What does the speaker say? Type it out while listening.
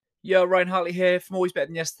Yo, Ryan Hartley here from Always Better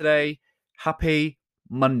Than Yesterday. Happy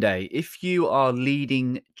Monday. If you are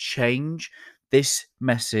leading change, this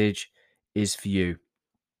message is for you.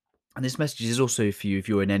 And this message is also for you if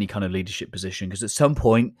you're in any kind of leadership position, because at some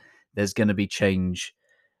point there's going to be change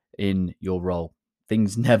in your role.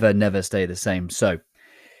 Things never stay the same. So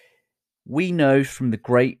we know from the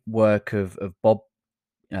great work of Bob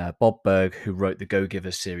Berg, who wrote the Go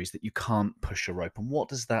Giver series, that you can't push a rope. And what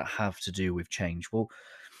does that have to do with change? Well,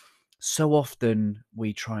 so often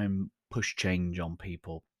we try and push change on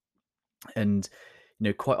people, and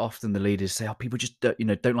quite often the leaders say, "Oh, people just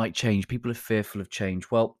don't like change. People are fearful of change."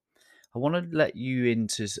 Well, I want to let you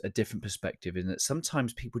into a different perspective in that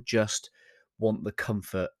sometimes people just want the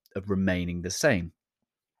comfort of remaining the same.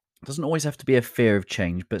 It doesn't always have to be a fear of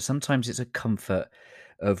change, but sometimes it's a comfort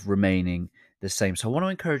of remaining the same. So I want to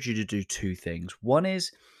encourage you to do two things. One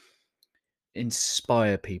is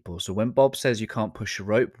inspire people. So when Bob says you can't push a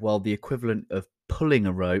rope, well, the equivalent of pulling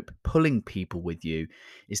a rope, pulling people with you,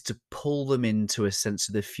 is to pull them into a sense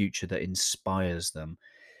of the future that inspires them.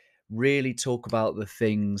 Really talk about the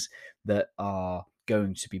things that are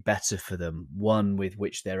going to be better for them, one with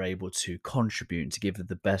which they're able to contribute and to give them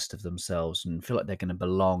the best of themselves and feel like they're going to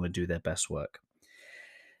belong and do their best work.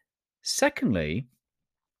 Secondly,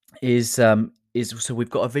 is so we've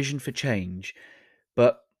got a vision for change,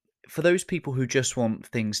 but for those people who just want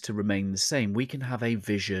things to remain the same, we can have a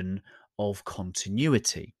vision of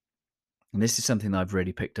continuity. And this is something that I've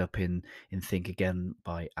really picked up in Think Again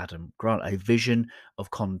by Adam Grant, a vision of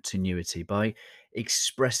continuity by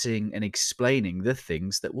expressing and explaining the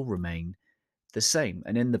things that will remain the same.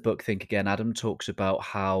 And in the book Think Again, Adam talks about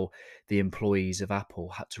how the employees of Apple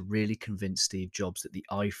had to really convince Steve Jobs that the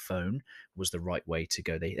iPhone was the right way to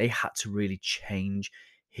go. They had to really change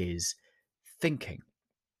his thinking.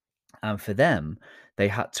 And for them, they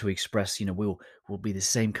had to express, we'll be the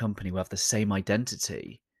same company, we'll have the same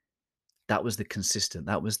identity. That was the consistent,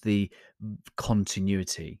 that was the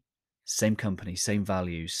continuity. Same company, same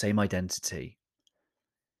values, same identity.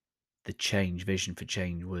 The change, vision for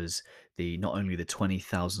change, was the not only the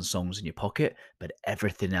 20,000 songs in your pocket, but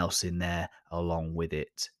everything else in there along with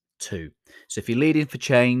it too. So if you're leading for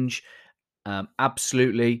change,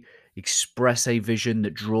 absolutely express a vision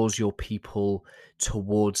that draws your people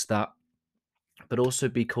towards that, but also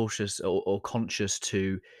be cautious or conscious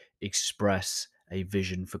to express a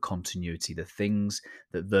vision for continuity, the things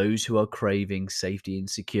that those who are craving safety and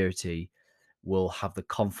security will have the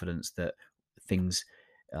confidence that things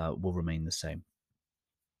will remain the same,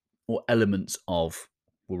 or elements of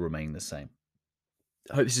will remain the same.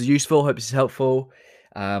 I hope this is useful. Hope this is helpful.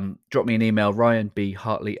 Drop me an email,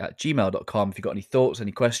 ryanbhartley@gmail.com, if you've got any thoughts,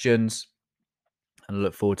 any questions. And I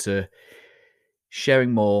look forward to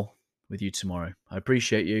sharing more with you tomorrow. I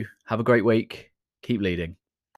appreciate you. Have a great week. Keep leading.